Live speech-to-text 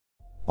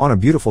On a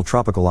beautiful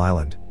tropical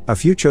island, a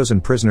few chosen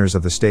prisoners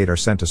of the state are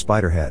sent to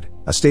Spiderhead,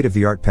 a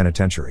state-of-the-art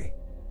penitentiary.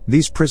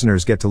 These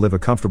prisoners get to live a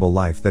comfortable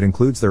life that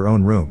includes their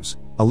own rooms,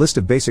 a list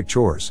of basic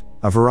chores,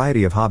 a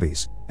variety of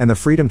hobbies, and the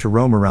freedom to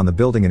roam around the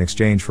building in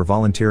exchange for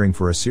volunteering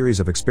for a series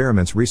of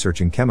experiments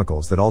researching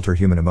chemicals that alter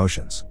human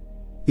emotions.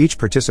 Each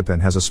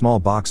participant has a small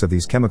box of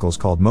these chemicals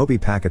called Moby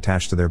Pack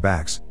attached to their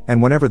backs,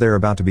 and whenever they're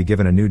about to be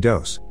given a new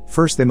dose,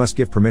 first they must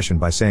give permission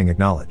by saying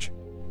acknowledge.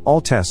 All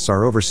tests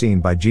are overseen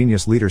by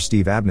genius leader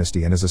Steve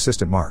Amnesty and his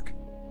assistant Mark.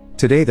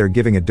 Today they're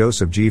giving a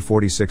dose of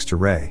G46 to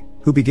Ray,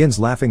 who begins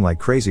laughing like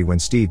crazy when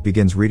Steve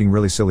begins reading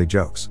really silly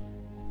jokes.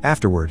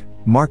 Afterward,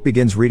 Mark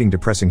begins reading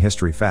depressing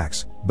history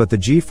facts, but the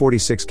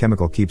G46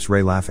 chemical keeps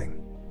Ray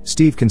laughing.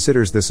 Steve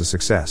considers this a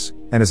success,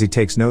 and as he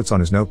takes notes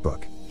on his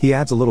notebook, he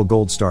adds a little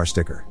gold star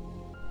sticker.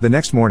 The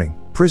next morning,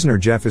 prisoner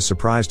Jeff is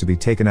surprised to be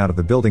taken out of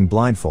the building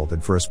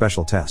blindfolded for a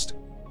special test.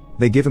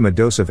 They give him a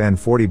dose of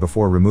N40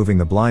 before removing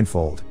the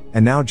blindfold,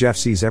 and now Jeff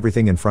sees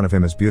everything in front of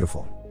him as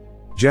beautiful.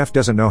 Jeff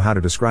doesn't know how to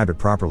describe it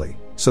properly,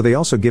 so they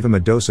also give him a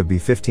dose of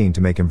B15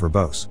 to make him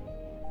verbose.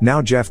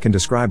 Now Jeff can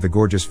describe the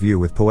gorgeous view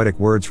with poetic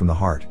words from the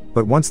heart,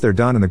 but once they're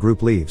done and the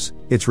group leaves,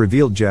 it's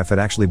revealed Jeff had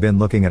actually been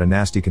looking at a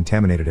nasty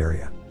contaminated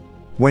area.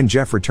 When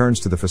Jeff returns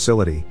to the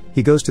facility,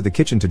 he goes to the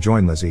kitchen to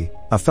join Lizzie,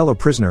 a fellow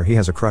prisoner he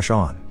has a crush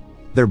on.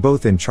 They're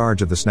both in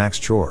charge of the snacks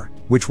chore,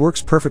 which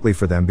works perfectly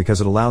for them because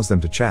it allows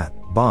them to chat,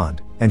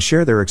 bond, and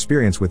share their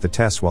experience with the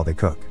tests while they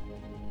cook.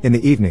 In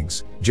the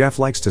evenings, Jeff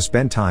likes to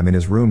spend time in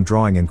his room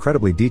drawing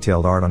incredibly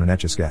detailed art on an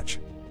Etch-a-Sketch.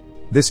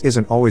 This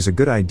isn't always a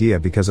good idea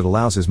because it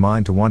allows his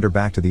mind to wander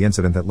back to the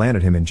incident that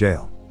landed him in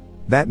jail.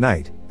 That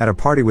night, at a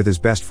party with his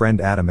best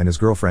friend Adam and his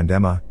girlfriend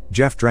Emma,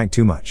 Jeff drank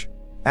too much.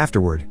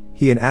 Afterward,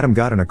 he and Adam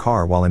got in a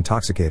car while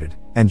intoxicated,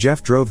 and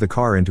Jeff drove the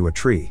car into a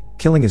tree,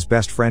 killing his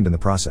best friend in the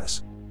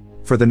process.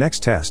 For the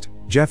next test,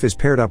 Jeff is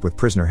paired up with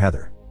prisoner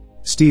Heather.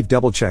 Steve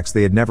double-checks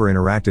they had never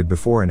interacted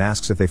before and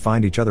asks if they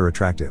find each other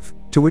attractive,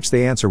 to which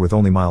they answer with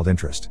only mild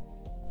interest.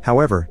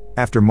 However,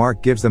 after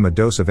Mark gives them a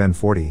dose of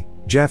N40,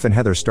 Jeff and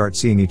Heather start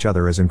seeing each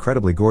other as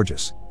incredibly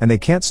gorgeous, and they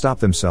can't stop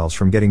themselves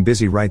from getting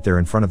busy right there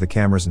in front of the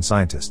cameras and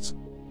scientists.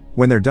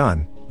 When they're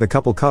done, the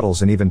couple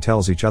cuddles and even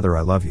tells each other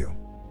I love you.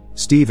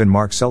 Steve and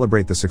Mark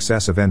celebrate the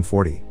success of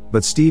N40,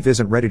 but Steve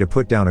isn't ready to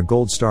put down a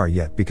gold star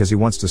yet because he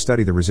wants to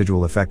study the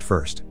residual effect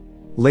first.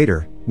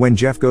 Later, when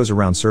Jeff goes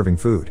around serving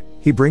food,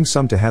 he brings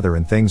some to Heather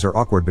and things are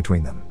awkward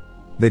between them.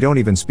 They don't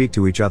even speak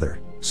to each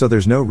other, so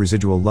there's no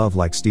residual love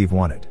like Steve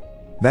wanted.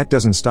 That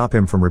doesn't stop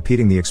him from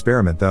repeating the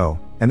experiment though,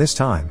 and this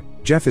time,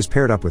 Jeff is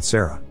paired up with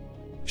Sarah.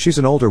 She's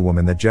an older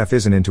woman that Jeff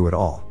isn't into at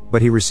all,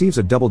 but he receives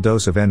a double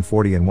dose of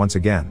N40 and once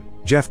again,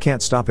 Jeff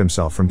can't stop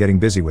himself from getting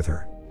busy with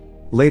her.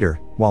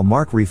 Later, while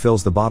Mark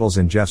refills the bottles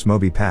in Jeff's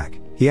Moby Pack,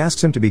 he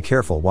asks him to be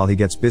careful while he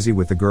gets busy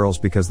with the girls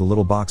because the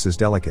little box is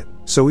delicate,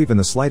 so even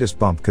the slightest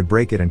bump could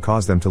break it and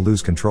cause them to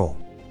lose control.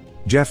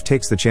 Jeff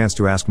takes the chance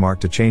to ask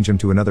Mark to change him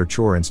to another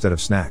chore instead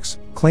of snacks,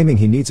 claiming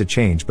he needs a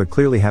change but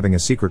clearly having a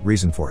secret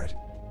reason for it.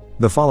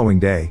 The following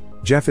day,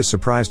 Jeff is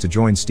surprised to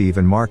join Steve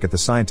and Mark at the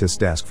scientist's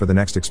desk for the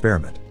next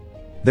experiment.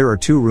 There are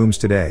 2 rooms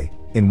today.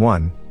 In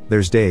one,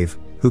 there's Dave,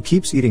 who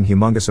keeps eating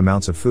humongous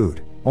amounts of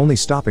food, only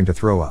stopping to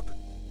throw up.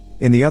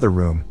 In the other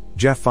room,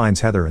 Jeff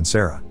finds Heather and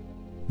Sarah.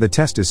 The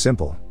test is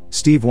simple.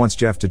 Steve wants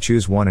Jeff to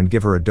choose one and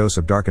give her a dose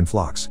of darkened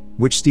phlox,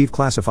 which Steve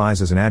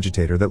classifies as an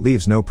agitator that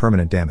leaves no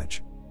permanent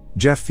damage.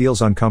 Jeff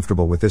feels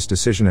uncomfortable with this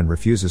decision and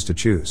refuses to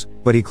choose,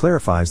 but he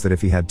clarifies that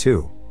if he had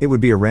to, it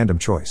would be a random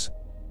choice.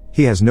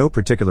 He has no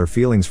particular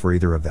feelings for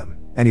either of them,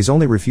 and he's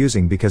only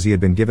refusing because he had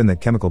been given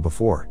that chemical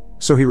before,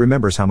 so he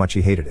remembers how much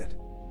he hated it.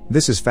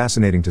 This is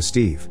fascinating to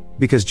Steve,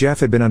 because Jeff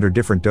had been under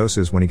different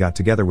doses when he got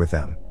together with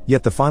them,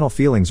 yet the final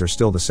feelings are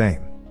still the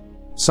same.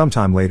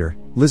 Sometime later,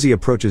 Lizzie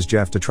approaches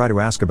Jeff to try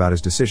to ask about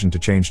his decision to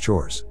change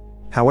chores.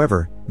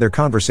 However, their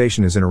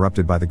conversation is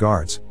interrupted by the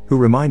guards, who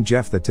remind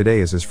Jeff that today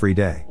is his free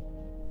day.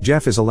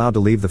 Jeff is allowed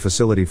to leave the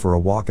facility for a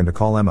walk and to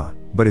call Emma,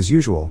 but as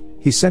usual,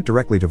 he's sent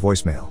directly to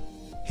voicemail.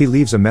 He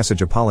leaves a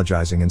message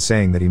apologizing and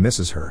saying that he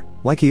misses her,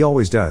 like he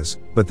always does,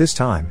 but this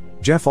time,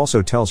 Jeff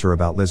also tells her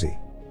about Lizzie.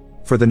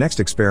 For the next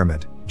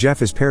experiment,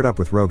 Jeff is paired up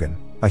with Rogan,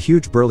 a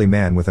huge burly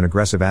man with an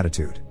aggressive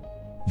attitude.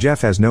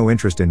 Jeff has no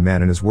interest in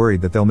men and is worried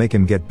that they'll make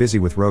him get busy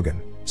with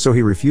Rogan, so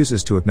he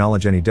refuses to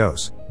acknowledge any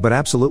dose, but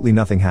absolutely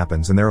nothing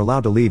happens and they're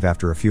allowed to leave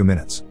after a few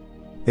minutes.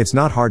 It's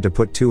not hard to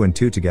put 2 and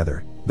 2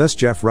 together, thus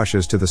Jeff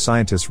rushes to the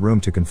scientist's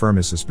room to confirm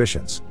his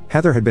suspicions.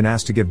 Heather had been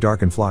asked to give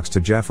darkened phlox to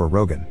Jeff or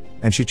Rogan,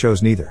 and she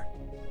chose neither.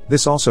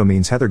 This also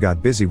means Heather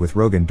got busy with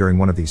Rogan during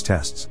one of these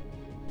tests.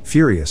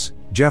 Furious,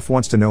 Jeff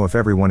wants to know if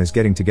everyone is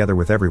getting together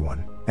with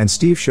everyone, and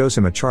Steve shows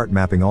him a chart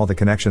mapping all the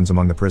connections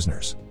among the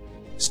prisoners.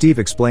 Steve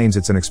explains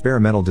it's an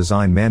experimental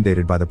design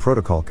mandated by the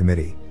protocol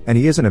committee, and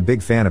he isn't a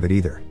big fan of it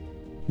either.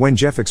 When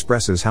Jeff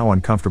expresses how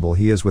uncomfortable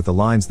he is with the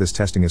lines this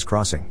testing is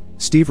crossing,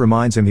 Steve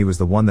reminds him he was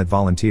the one that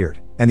volunteered,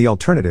 and the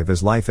alternative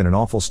is life in an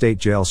awful state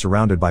jail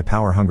surrounded by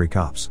power-hungry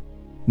cops.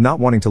 Not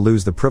wanting to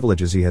lose the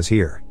privileges he has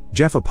here,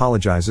 Jeff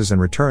apologizes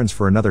and returns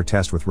for another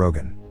test with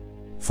Rogan.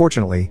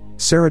 Fortunately,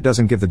 Sarah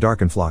doesn't give the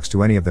darkened phlox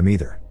to any of them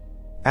either.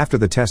 After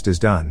the test is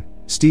done,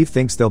 Steve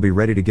thinks they'll be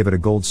ready to give it a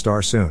gold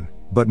star soon,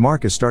 but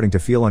Mark is starting to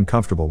feel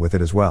uncomfortable with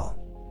it as well.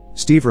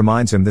 Steve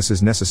reminds him this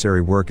is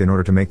necessary work in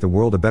order to make the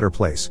world a better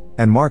place,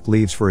 and Mark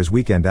leaves for his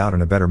weekend out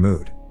in a better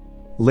mood.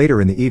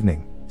 Later in the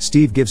evening,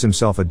 Steve gives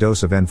himself a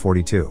dose of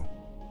N42.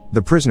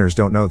 The prisoners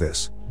don't know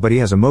this, but he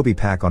has a Moby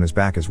pack on his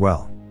back as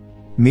well.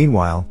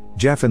 Meanwhile,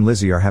 Jeff and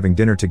Lizzie are having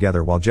dinner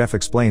together while Jeff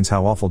explains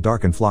how awful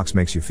Darkenflox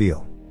makes you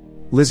feel.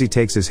 Lizzie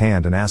takes his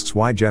hand and asks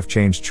why Jeff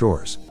changed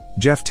chores.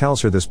 Jeff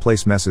tells her this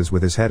place messes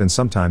with his head and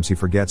sometimes he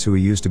forgets who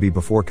he used to be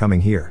before coming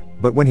here,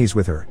 but when he's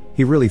with her,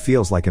 he really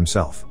feels like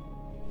himself.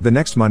 The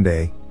next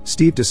Monday,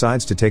 Steve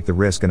decides to take the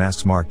risk and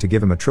asks Mark to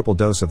give him a triple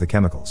dose of the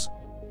chemicals.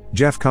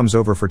 Jeff comes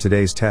over for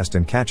today's test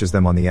and catches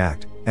them on the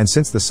act, and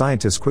since the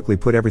scientists quickly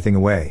put everything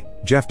away,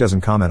 Jeff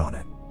doesn't comment on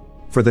it.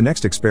 For the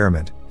next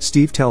experiment,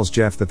 Steve tells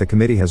Jeff that the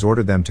committee has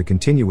ordered them to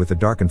continue with the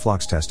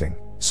Darkenflox testing,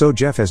 so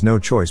Jeff has no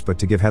choice but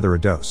to give Heather a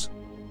dose.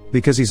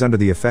 Because he's under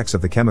the effects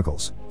of the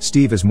chemicals,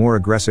 Steve is more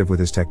aggressive with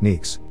his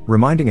techniques,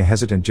 reminding a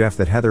hesitant Jeff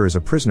that Heather is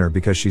a prisoner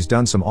because she's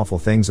done some awful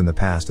things in the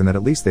past and that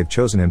at least they've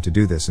chosen him to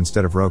do this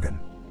instead of Rogan.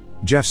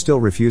 Jeff still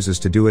refuses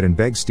to do it and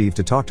begs Steve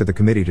to talk to the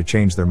committee to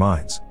change their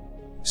minds.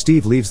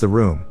 Steve leaves the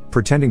room,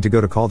 pretending to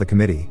go to call the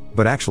committee,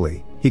 but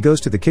actually, he goes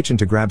to the kitchen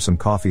to grab some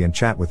coffee and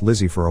chat with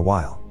Lizzie for a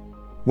while.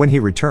 When he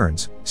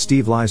returns,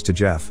 Steve lies to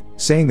Jeff,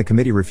 saying the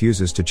committee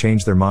refuses to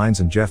change their minds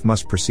and Jeff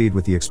must proceed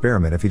with the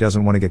experiment if he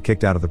doesn't want to get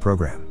kicked out of the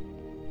program.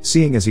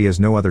 Seeing as he has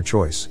no other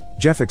choice,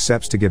 Jeff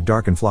accepts to give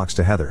Darkenflox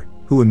to Heather,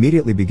 who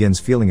immediately begins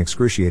feeling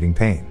excruciating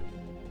pain.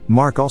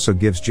 Mark also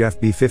gives Jeff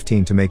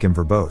B15 to make him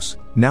verbose.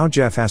 Now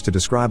Jeff has to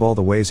describe all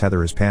the ways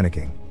Heather is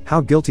panicking, how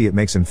guilty it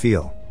makes him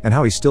feel, and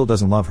how he still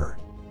doesn't love her.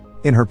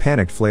 In her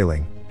panicked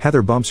flailing,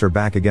 Heather bumps her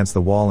back against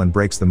the wall and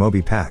breaks the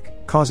Moby pack,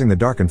 causing the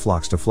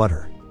Darkenflox to flood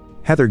her.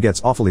 Heather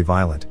gets awfully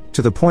violent,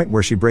 to the point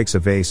where she breaks a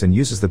vase and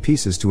uses the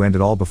pieces to end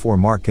it all before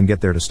Mark can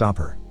get there to stop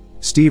her.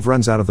 Steve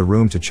runs out of the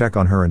room to check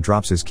on her and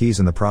drops his keys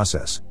in the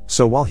process,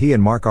 so while he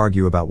and Mark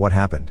argue about what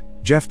happened,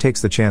 Jeff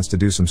takes the chance to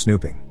do some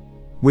snooping.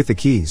 With the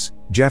keys,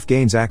 Jeff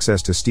gains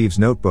access to Steve's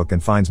notebook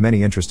and finds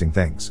many interesting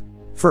things.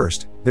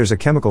 First, there's a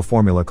chemical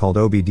formula called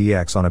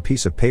OBDX on a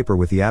piece of paper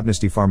with the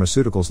Amnesty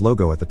Pharmaceuticals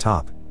logo at the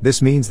top.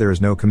 This means there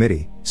is no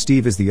committee,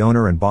 Steve is the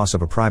owner and boss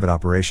of a private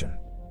operation.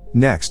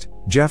 Next,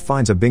 Jeff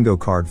finds a bingo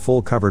card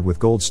full covered with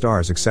gold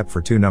stars except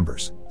for two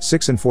numbers,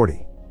 6 and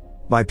 40.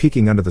 By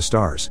peeking under the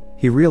stars,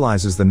 he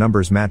realizes the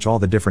numbers match all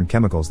the different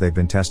chemicals they've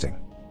been testing.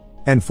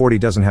 N40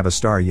 doesn't have a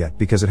star yet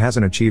because it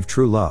hasn't achieved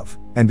true love,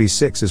 and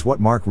B6 is what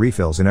Mark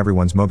refills in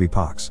everyone's Moby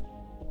Pox.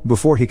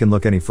 Before he can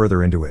look any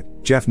further into it,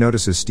 Jeff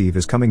notices Steve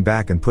is coming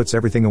back and puts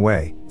everything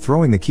away,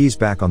 throwing the keys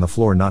back on the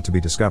floor not to be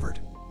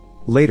discovered.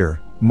 Later,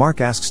 Mark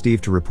asks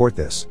Steve to report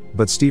this,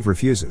 but Steve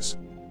refuses.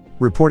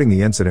 Reporting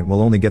the incident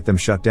will only get them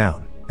shut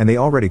down, and they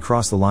already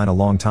crossed the line a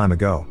long time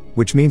ago,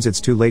 which means it's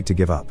too late to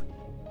give up.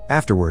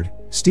 Afterward,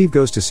 Steve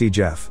goes to see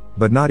Jeff,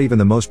 but not even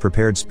the most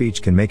prepared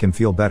speech can make him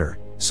feel better,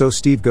 so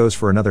Steve goes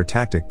for another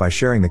tactic by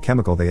sharing the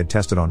chemical they had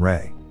tested on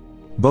Ray.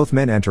 Both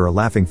men enter a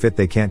laughing fit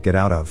they can't get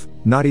out of,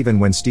 not even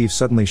when Steve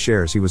suddenly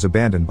shares he was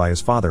abandoned by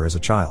his father as a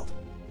child.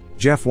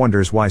 Jeff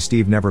wonders why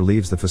Steve never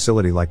leaves the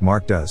facility like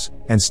Mark does,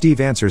 and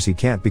Steve answers he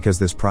can't because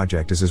this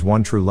project is his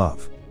one true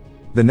love.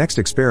 The next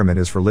experiment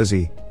is for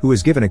Lizzie, who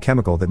is given a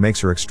chemical that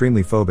makes her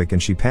extremely phobic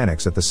and she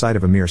panics at the sight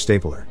of a mere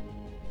stapler.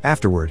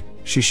 Afterward,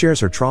 she shares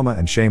her trauma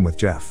and shame with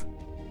Jeff.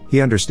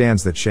 He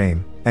understands that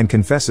shame, and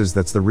confesses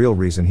that's the real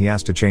reason he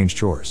has to change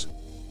chores.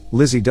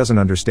 Lizzie doesn't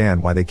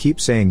understand why they keep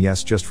saying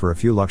yes just for a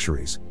few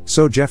luxuries,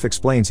 so Jeff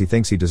explains he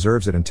thinks he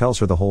deserves it and tells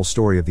her the whole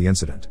story of the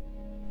incident.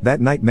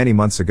 That night many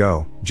months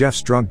ago,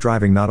 Jeff's drunk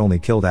driving not only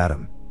killed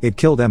Adam, it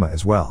killed Emma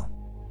as well.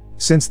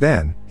 Since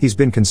then, he's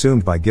been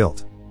consumed by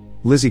guilt.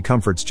 Lizzie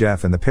comforts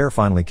Jeff and the pair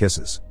finally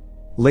kisses.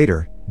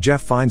 Later,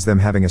 Jeff finds them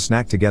having a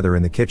snack together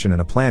in the kitchen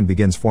and a plan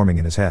begins forming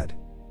in his head.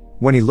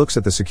 When he looks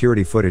at the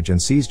security footage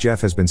and sees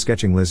Jeff has been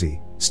sketching Lizzie,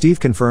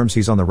 Steve confirms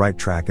he's on the right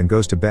track and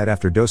goes to bed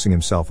after dosing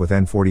himself with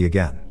N40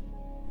 again.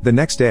 The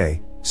next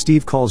day,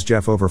 Steve calls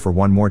Jeff over for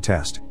one more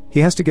test. He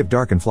has to give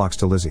Darkenflox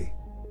to Lizzie.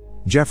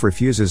 Jeff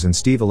refuses and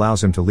Steve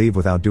allows him to leave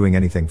without doing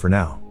anything for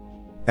now.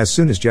 As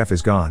soon as Jeff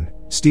is gone,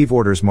 Steve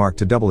orders Mark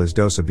to double his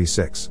dose of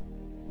B6.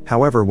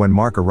 However, when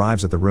Mark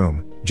arrives at the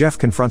room, Jeff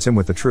confronts him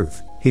with the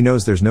truth. He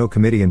knows there's no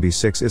committee and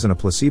B6 isn't a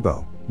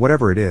placebo.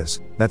 Whatever it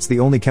is, that's the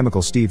only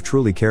chemical Steve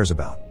truly cares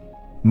about.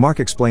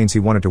 Mark explains he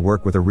wanted to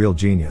work with a real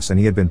genius and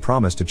he had been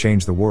promised to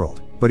change the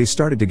world, but he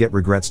started to get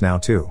regrets now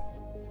too.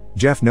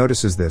 Jeff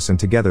notices this and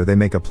together they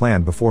make a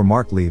plan before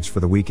Mark leaves for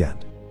the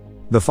weekend.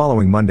 The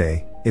following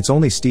Monday, it's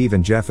only Steve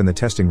and Jeff in the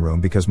testing room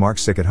because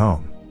Mark's sick at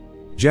home.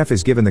 Jeff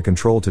is given the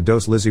control to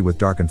dose Lizzie with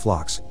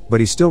Darkenflox, but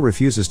he still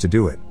refuses to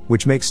do it,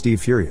 which makes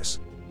Steve furious.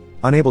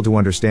 Unable to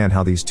understand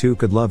how these two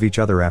could love each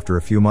other after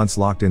a few months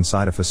locked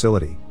inside a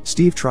facility,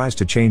 Steve tries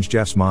to change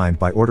Jeff's mind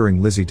by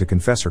ordering Lizzie to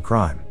confess her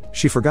crime.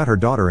 She forgot her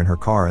daughter in her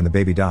car and the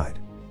baby died.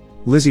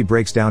 Lizzie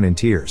breaks down in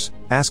tears,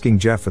 asking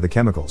Jeff for the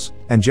chemicals,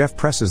 and Jeff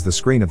presses the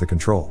screen of the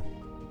control.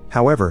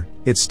 However,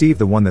 it's Steve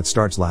the one that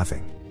starts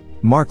laughing.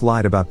 Mark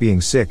lied about being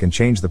sick and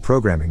changed the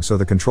programming so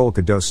the control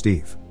could dose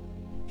Steve.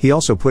 He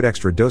also put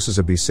extra doses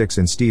of B6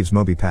 in Steve's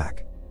Moby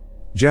pack.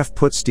 Jeff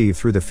put Steve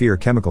through the fear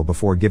chemical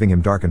before giving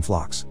him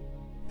Darkenflox.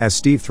 As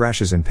Steve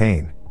thrashes in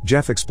pain,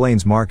 Jeff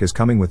explains Mark is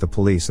coming with the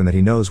police and that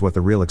he knows what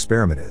the real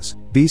experiment is.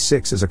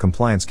 B6 is a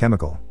compliance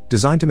chemical,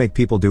 designed to make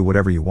people do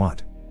whatever you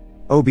want.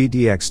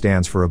 OBDX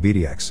stands for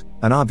obedience,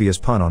 an obvious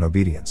pun on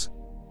obedience.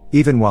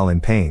 Even while in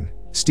pain,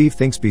 Steve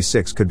thinks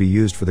B6 could be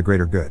used for the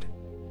greater good.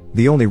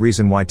 The only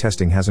reason why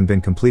testing hasn't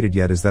been completed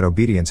yet is that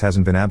obedience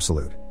hasn't been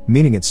absolute,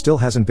 meaning it still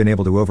hasn't been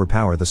able to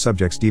overpower the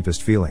subject's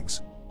deepest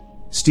feelings.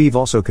 Steve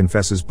also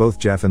confesses both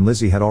Jeff and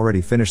Lizzie had already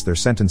finished their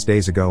sentence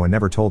days ago and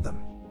never told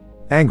them.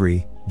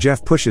 Angry,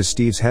 Jeff pushes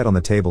Steve's head on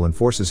the table and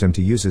forces him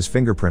to use his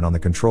fingerprint on the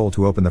control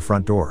to open the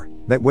front door,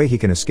 that way he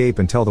can escape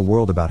and tell the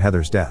world about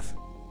Heather's death.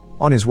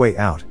 On his way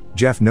out,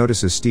 Jeff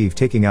notices Steve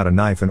taking out a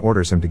knife and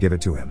orders him to give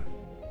it to him.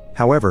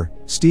 However,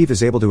 Steve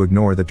is able to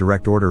ignore the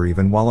direct order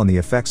even while on the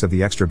effects of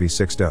the extra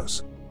B6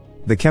 dose.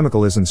 The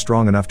chemical isn't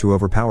strong enough to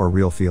overpower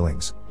real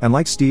feelings, and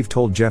like Steve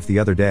told Jeff the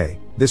other day,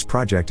 this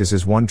project is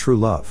his one true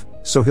love,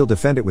 so he'll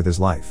defend it with his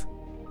life.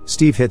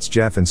 Steve hits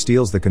Jeff and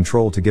steals the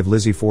control to give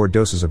Lizzie 4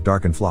 doses of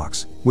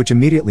Darkenflox, which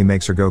immediately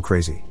makes her go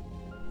crazy.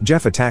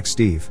 Jeff attacks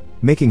Steve,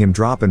 making him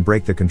drop and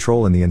break the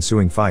control in the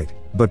ensuing fight,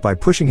 but by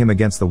pushing him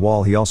against the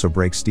wall he also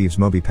breaks Steve's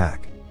Moby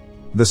pack.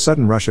 The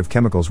sudden rush of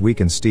chemicals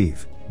weakens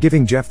Steve,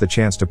 giving Jeff the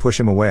chance to push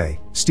him away,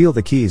 steal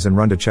the keys and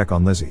run to check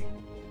on Lizzie.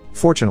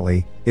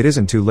 Fortunately, it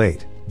isn't too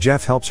late.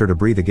 Jeff helps her to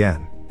breathe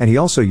again, and he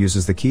also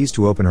uses the keys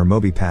to open her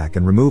Moby pack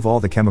and remove all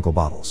the chemical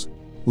bottles.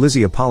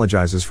 Lizzie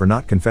apologizes for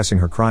not confessing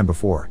her crime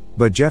before,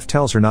 but Jeff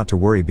tells her not to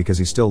worry because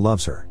he still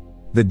loves her.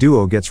 The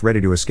duo gets ready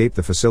to escape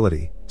the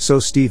facility, so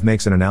Steve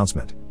makes an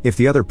announcement. If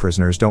the other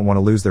prisoners don't want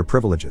to lose their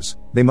privileges,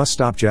 they must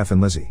stop Jeff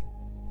and Lizzie.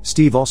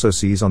 Steve also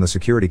sees on the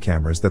security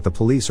cameras that the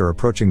police are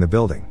approaching the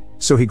building,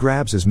 so he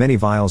grabs as many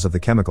vials of the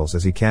chemicals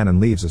as he can and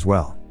leaves as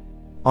well.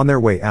 On their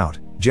way out,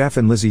 Jeff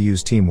and Lizzie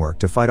use teamwork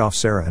to fight off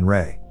Sarah and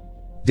Ray.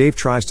 Dave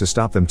tries to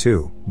stop them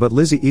too, but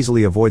Lizzie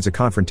easily avoids a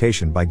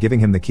confrontation by giving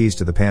him the keys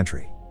to the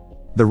pantry.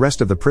 The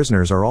rest of the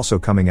prisoners are also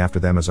coming after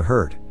them as a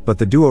herd, but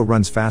the duo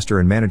runs faster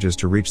and manages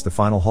to reach the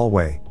final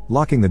hallway,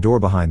 locking the door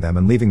behind them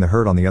and leaving the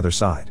herd on the other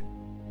side.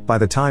 By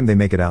the time they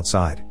make it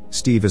outside,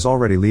 Steve is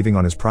already leaving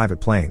on his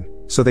private plane,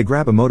 so they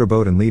grab a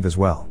motorboat and leave as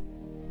well.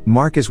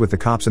 Mark is with the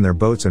cops in their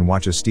boats and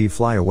watches Steve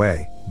fly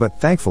away, but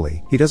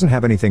thankfully, he doesn't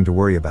have anything to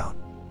worry about.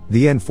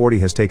 The N40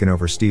 has taken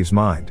over Steve's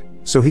mind,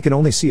 so he can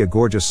only see a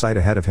gorgeous sight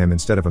ahead of him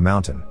instead of a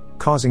mountain,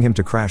 causing him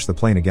to crash the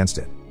plane against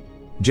it.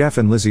 Jeff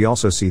and Lizzie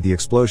also see the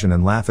explosion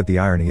and laugh at the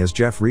irony as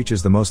Jeff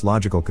reaches the most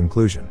logical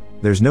conclusion.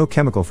 There's no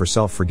chemical for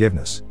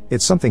self-forgiveness,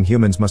 it's something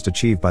humans must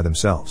achieve by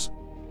themselves.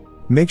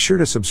 Make sure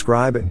to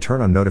subscribe and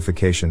turn on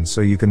notifications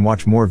so you can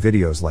watch more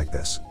videos like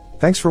this.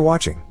 Thanks for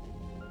watching.